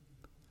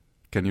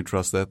 Can you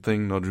trust that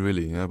thing? Not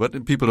really. Yeah?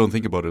 But people don't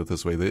think about it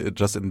this way. It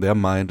just in their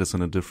mind is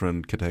in a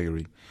different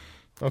category.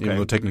 Okay. Even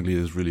though technically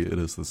it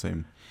is the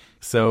same.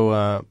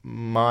 So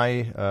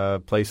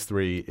my place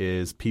 3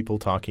 is people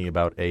talking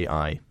about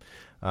AI.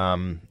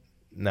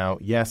 Now,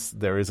 yes,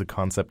 there is a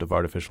concept of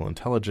artificial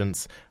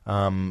intelligence,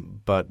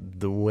 but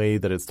the way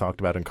that it's talked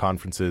about in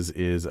conferences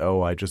is,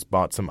 I just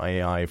bought some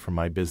AI for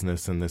my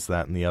business and this,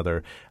 that, and the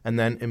other. And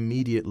then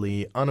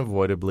immediately,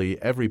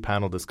 unavoidably, every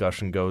panel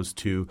discussion goes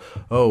to,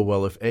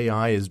 if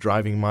AI is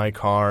driving my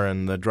car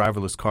and the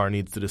driverless car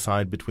needs to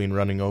decide between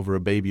running over a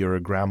baby or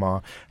a grandma,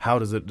 how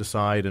does it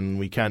decide? And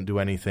we can't do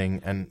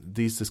anything. And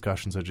these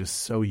discussions are just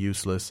so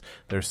useless.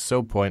 They're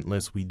so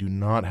pointless. We do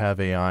not have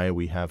AI.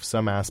 We have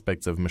some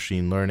aspects of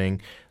machine learning.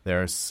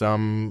 There are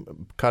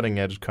some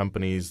cutting-edge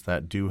companies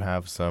that do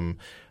have some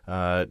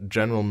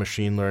general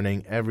machine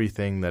learning.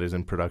 Everything that is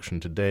in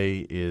production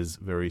today is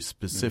very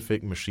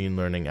specific machine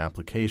learning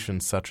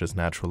applications, such as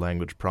natural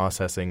language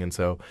processing. And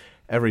so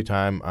every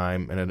time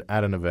I'm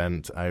at an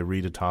event, I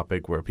read a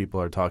topic where people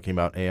are talking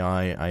about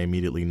AI, I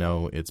immediately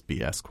know it's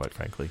BS, quite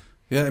frankly.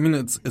 Yeah, I mean,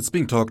 it's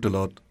being talked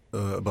about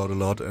a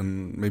lot,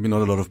 and maybe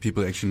not a lot of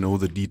people actually know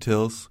the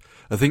details.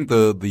 I think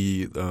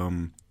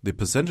the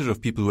percentage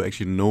of people who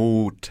actually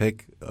know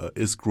tech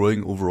is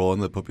growing overall in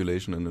the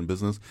population and in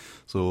business.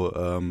 So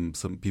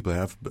some people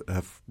have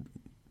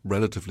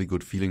relatively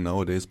good feeling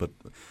nowadays. But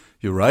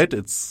you're right,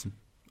 it's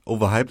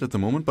overhyped at the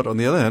moment. But on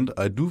the other hand,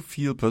 I do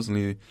feel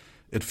personally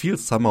it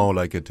feels somehow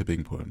like a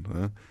tipping point.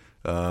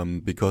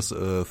 Because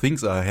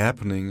things are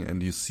happening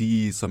and you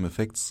see some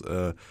effects.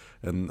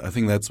 And I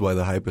think that's why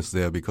the hype is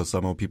there, because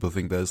somehow people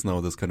think there is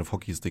now this kind of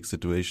hockey stick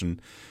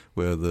situation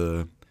where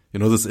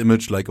this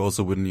image, like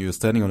also when you're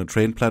standing on a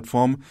train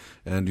platform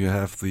and you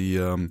have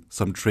the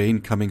some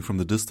train coming from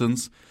the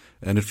distance,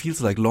 and it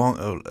feels like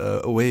long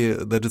away,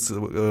 that it's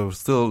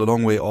still a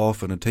long way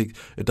off, and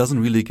it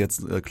doesn't really get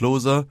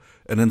closer,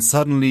 and then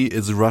suddenly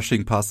it's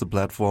rushing past the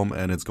platform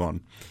and it's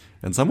gone.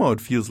 And somehow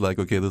it feels like,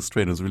 okay, this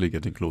train is really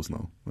getting close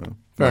now.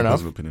 Fair enough.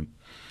 Personal opinion.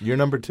 You're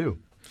number 2.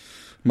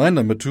 My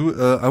number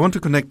 2, I want to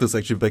connect this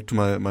actually back to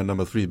my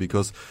number 3,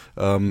 because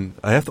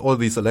I have all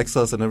these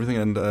Alexas and everything,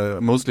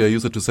 and mostly I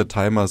use it to set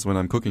timers when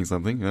I'm cooking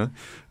something.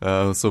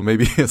 Yeah? So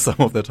maybe some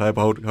of that type,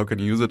 how can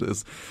you use it,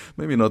 is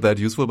maybe not that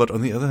useful. But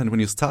on the other hand, when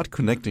you start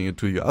connecting it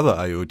to your other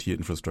IoT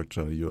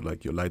infrastructure, your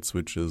light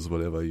switches,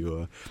 whatever,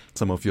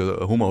 some of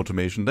your home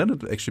automation, then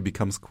it actually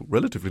becomes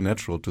relatively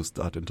natural to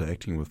start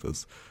interacting with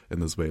this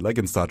in this way. Like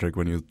in Star Trek,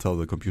 when you tell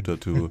the computer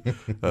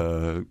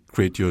to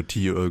create your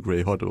tea or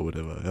Grey hot or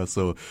whatever. Yeah?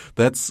 So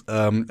that's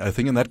I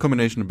think in that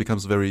combination it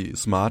becomes very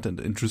smart and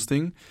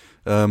interesting.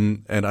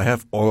 And I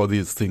have all of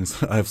these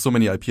things. I have so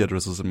many IP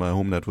addresses in my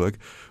home network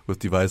with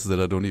devices that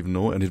I don't even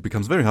know, and it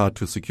becomes very hard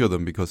to secure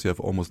them because you have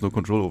almost no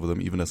control over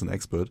them, even as an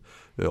expert.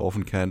 You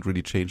often can't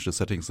really change the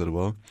settings that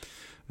well.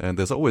 And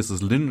there's always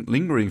this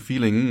lingering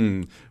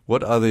feeling,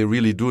 what are they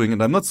really doing?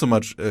 And I'm not so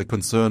much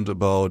concerned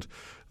about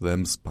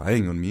them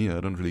spying on me. I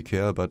don't really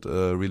care, but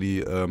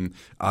really,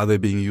 are they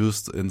being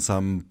used in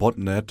some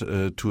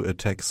botnet to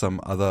attack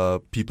some other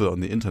people on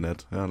the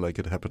internet? Like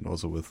it happened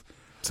also with.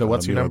 So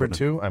what's your number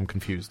 2? I'm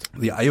confused.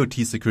 The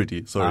IoT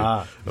security. Sorry,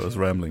 I was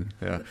rambling.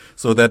 Yeah,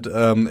 so that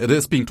it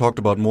is being talked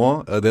about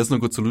more. There's no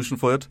good solution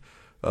for it,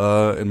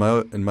 in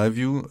my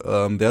view.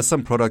 There's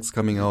some products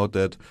coming out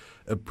that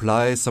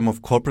apply some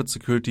of corporate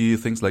security,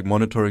 things like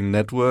monitoring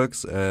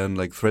networks and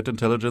like threat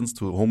intelligence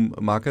to home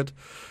market.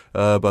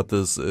 But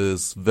this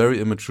is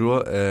very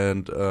immature,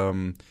 and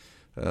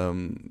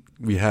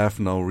we have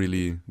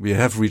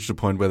reached a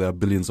point where there are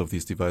billions of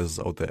these devices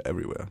out there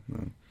everywhere.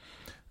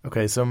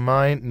 Okay, so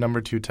my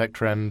number 2 tech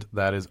trend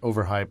that is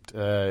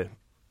overhyped,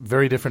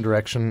 very different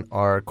direction,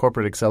 are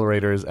corporate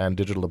accelerators and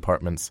digital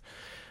departments.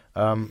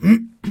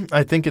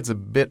 I think it's a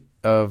bit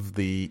of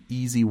the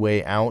easy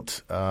way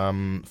out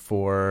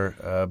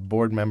for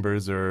board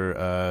members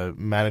or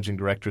managing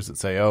directors that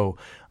say,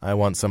 I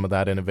want some of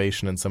that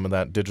innovation and some of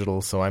that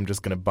digital, so I'm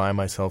just going to buy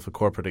myself a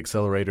corporate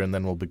accelerator and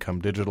then we'll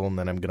become digital, and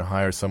then I'm going to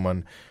hire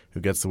someone who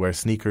gets to wear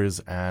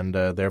sneakers, and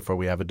therefore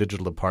we have a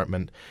digital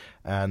department.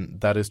 And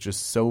that is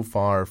just so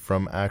far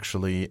from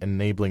actually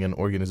enabling an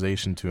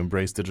organization to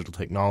embrace digital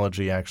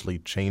technology, actually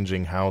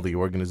changing how the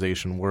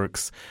organization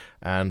works.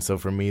 And so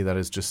for me, that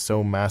is just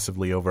so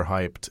massively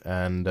overhyped.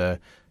 And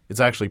it's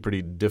actually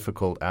pretty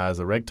difficult as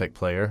a RegTech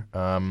player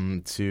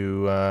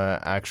to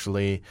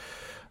actually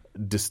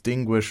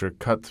distinguish or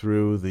cut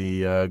through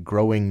the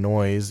growing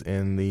noise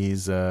in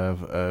these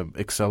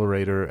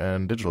accelerator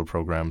and digital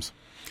programs.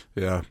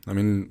 Yeah, I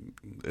mean,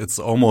 it's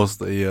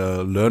almost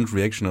a learned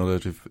reaction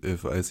that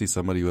if I see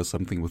somebody who has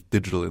something with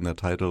digital in their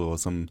title or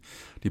some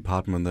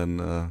department,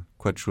 then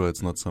quite sure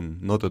it's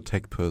not a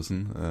tech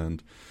person.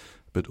 And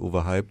bit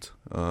overhyped.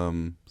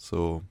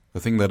 So I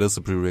think that is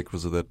a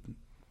prerequisite that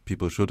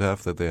people should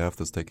have, that they have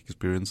this tech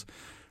experience.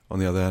 On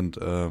the other hand,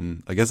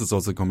 I guess it's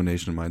also a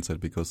combination of mindset,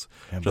 because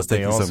but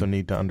they also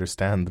need to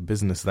understand the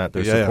business that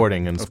they're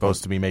supporting and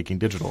supposed to be making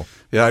digital.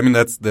 Yeah, I mean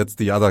that's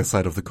the other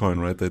side of the coin,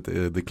 right? That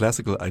the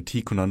classical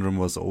IT conundrum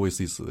was always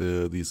these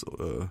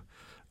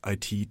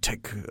IT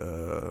tech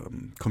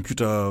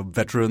computer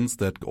veterans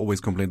that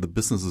always complain the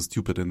business is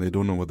stupid and they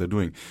don't know what they're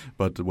doing.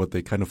 But what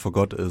they kind of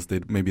forgot is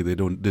didn't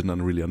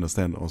really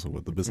understand also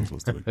what the business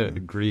was doing.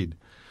 Agreed.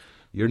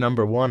 You're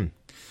number one.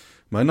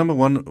 My number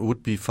one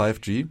would be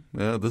 5G.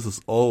 Yeah, this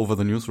is all over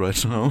the news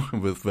right now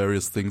with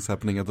various things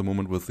happening at the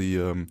moment with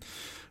the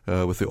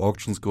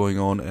auctions going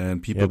on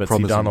and people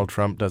promising. See, Donald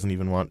Trump doesn't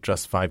even want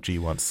just 5G; he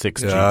wants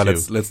 6G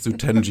too. Let's do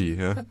 10G.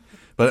 Yeah,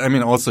 but I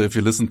mean, also if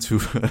you listen to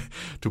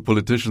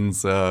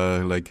politicians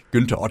like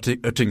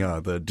Günther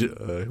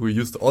Oettinger, who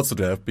used also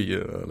to be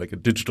like a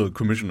digital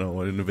commissioner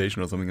or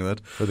innovation or something like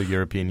that for the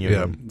European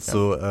Union. Yeah.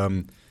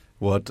 So.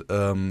 What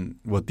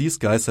these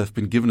guys have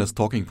been given as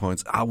talking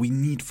points are we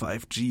need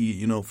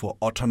 5G, for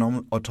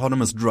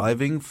autonomous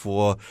driving,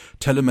 for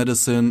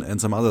telemedicine and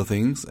some other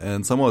things.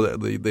 And somehow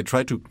they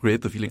try to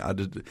create the feeling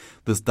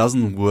this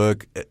doesn't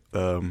work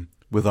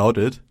without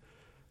it.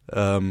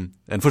 And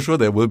for sure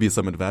there will be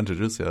some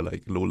advantages,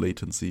 like low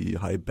latency,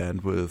 high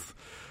bandwidth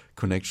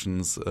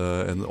connections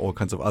and all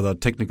kinds of other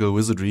technical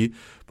wizardry,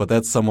 but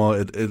that's somehow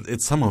it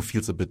somehow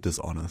feels a bit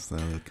dishonest,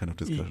 that kind of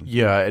discussion.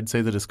 Yeah, I'd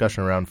say the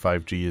discussion around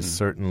 5G is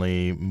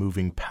certainly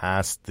moving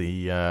past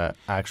the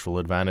actual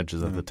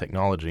advantages of the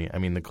technology. I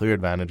mean, the clear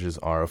advantages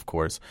are, of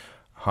course,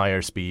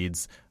 higher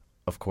speeds,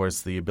 of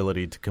course, the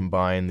ability to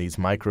combine these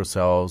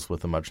microcells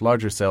with the much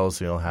larger cells,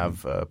 so you'll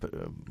have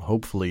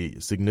hopefully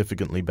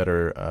significantly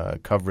better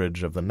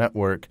coverage of the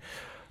network.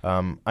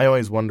 I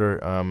always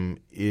wonder,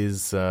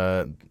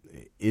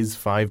 is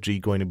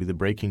 5G going to be the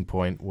breaking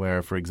point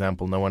where, for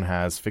example, no one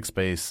has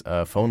fixed-base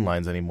phone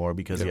lines anymore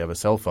because you have a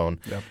cell phone?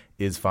 Yep.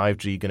 Is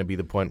 5G going to be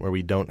the point where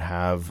we don't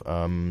have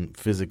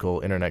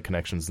physical internet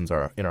connections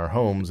in our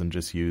homes and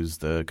just use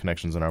the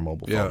connections in our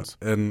mobile phones?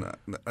 Yeah, and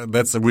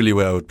that's really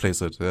where I would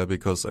place it,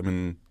 because, I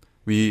mean,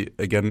 we,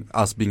 again,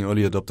 us being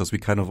early adopters, we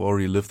kind of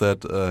already live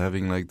that,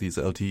 having like these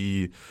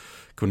LTE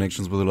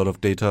connections with a lot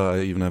of data.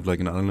 I even have like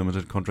an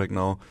unlimited contract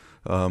now.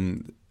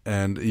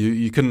 And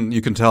you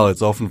can tell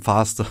it's often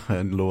faster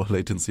and lower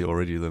latency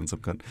already than some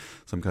kind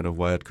of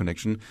wired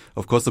connection.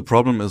 Of course, the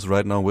problem is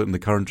right now in the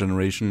current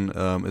generation,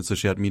 it's a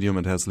shared medium.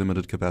 It has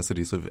limited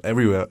capacity. So if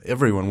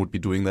everyone would be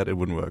doing that, it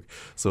wouldn't work.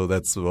 So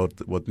that's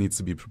what needs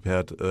to be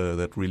prepared.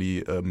 That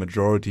really a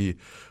majority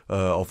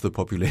of the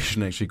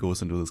population actually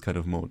goes into this kind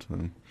of mode.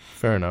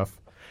 Fair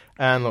enough.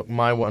 And look,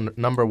 my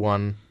number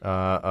one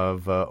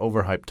of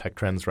overhyped tech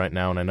trends right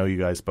now, and I know you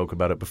guys spoke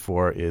about it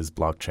before, is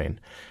blockchain.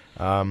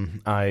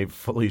 I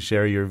fully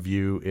share your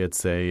view.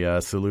 It's a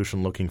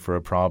solution looking for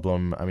a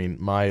problem. I mean,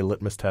 my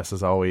litmus test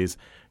is always,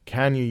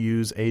 can you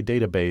use a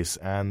database?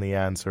 And the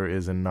answer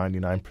is in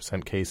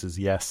 99% cases,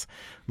 yes.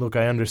 Look,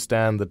 I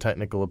understand the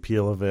technical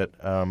appeal of it,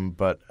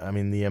 but I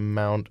mean, the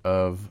amount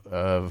of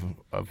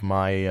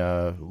my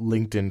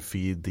LinkedIn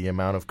feed, the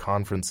amount of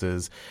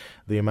conferences,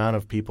 the amount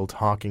of people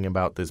talking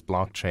about this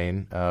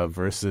blockchain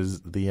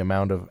versus the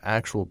amount of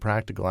actual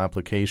practical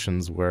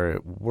applications where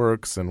it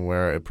works and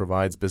where it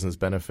provides business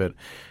benefit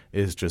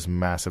is just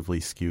massively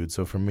skewed.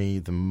 So for me,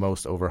 the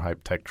most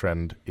overhyped tech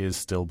trend is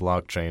still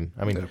blockchain.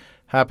 I mean,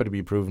 happy to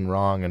be proven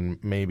wrong, and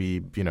maybe,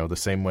 the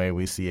same way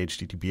we see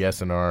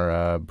HTTPS in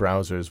our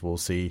browsers, we'll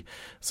see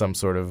some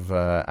sort of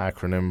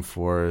acronym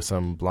for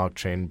some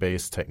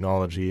blockchain-based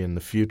technology in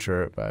the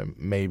future,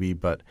 maybe,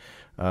 but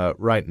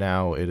right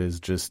now it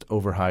is just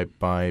overhyped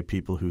by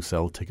people who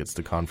sell tickets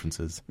to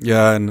conferences.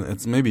 Yeah, and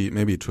it's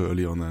maybe too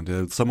early on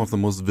that. Some of the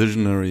most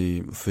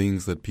visionary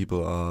things that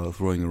people are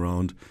throwing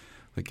around,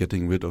 like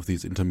getting rid of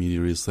these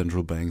intermediaries,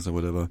 central banks or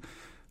whatever,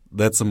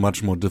 that's a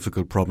much more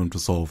difficult problem to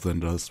solve than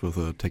just with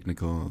a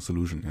technical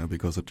solution,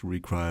 because it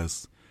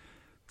requires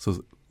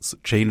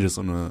changes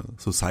on a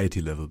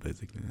society level,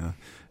 basically.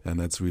 And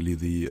that's really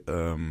the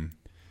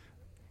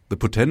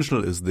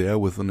potential is there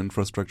with an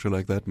infrastructure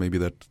like that. Maybe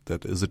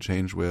that is a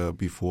change where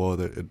before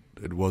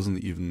it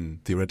wasn't even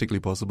theoretically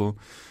possible.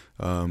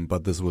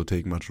 But this will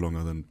take much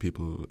longer than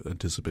people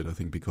anticipate, I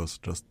think, because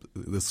just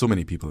there's so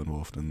many people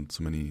involved and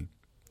so many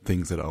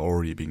things that are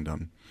already being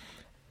done.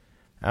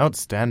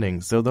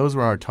 Outstanding. So those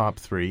were our top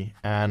three,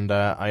 and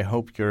I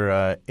hope your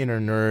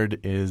inner nerd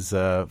is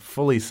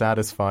fully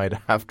satisfied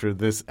after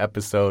this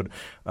episode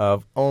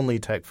of only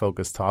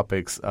tech-focused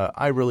topics.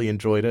 I really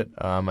enjoyed it.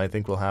 I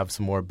think we'll have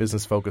some more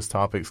business-focused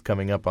topics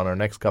coming up on our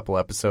next couple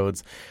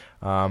episodes.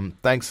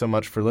 Thanks so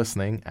much for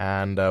listening,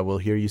 and we'll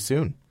hear you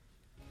soon.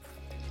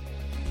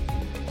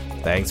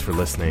 Thanks for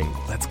listening.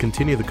 Let's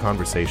continue the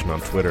conversation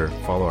on Twitter.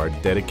 Follow our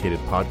dedicated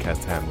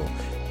podcast handle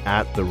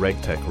 @the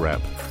RegTech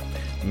Rep.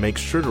 Make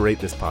sure to rate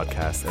this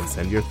podcast and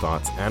send your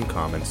thoughts and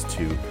comments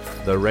to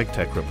the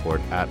RegTech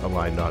Report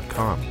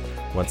 @alyne.com.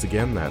 Once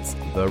again, that's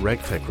the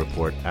RegTech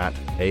Report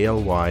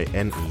 @alyne.com.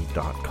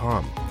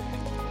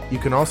 You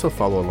can also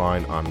follow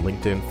Alyne on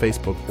LinkedIn,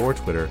 Facebook, or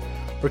Twitter,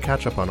 or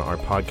catch up on our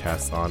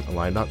podcasts on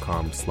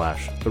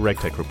alyne.com/the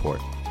RegTech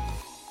Report.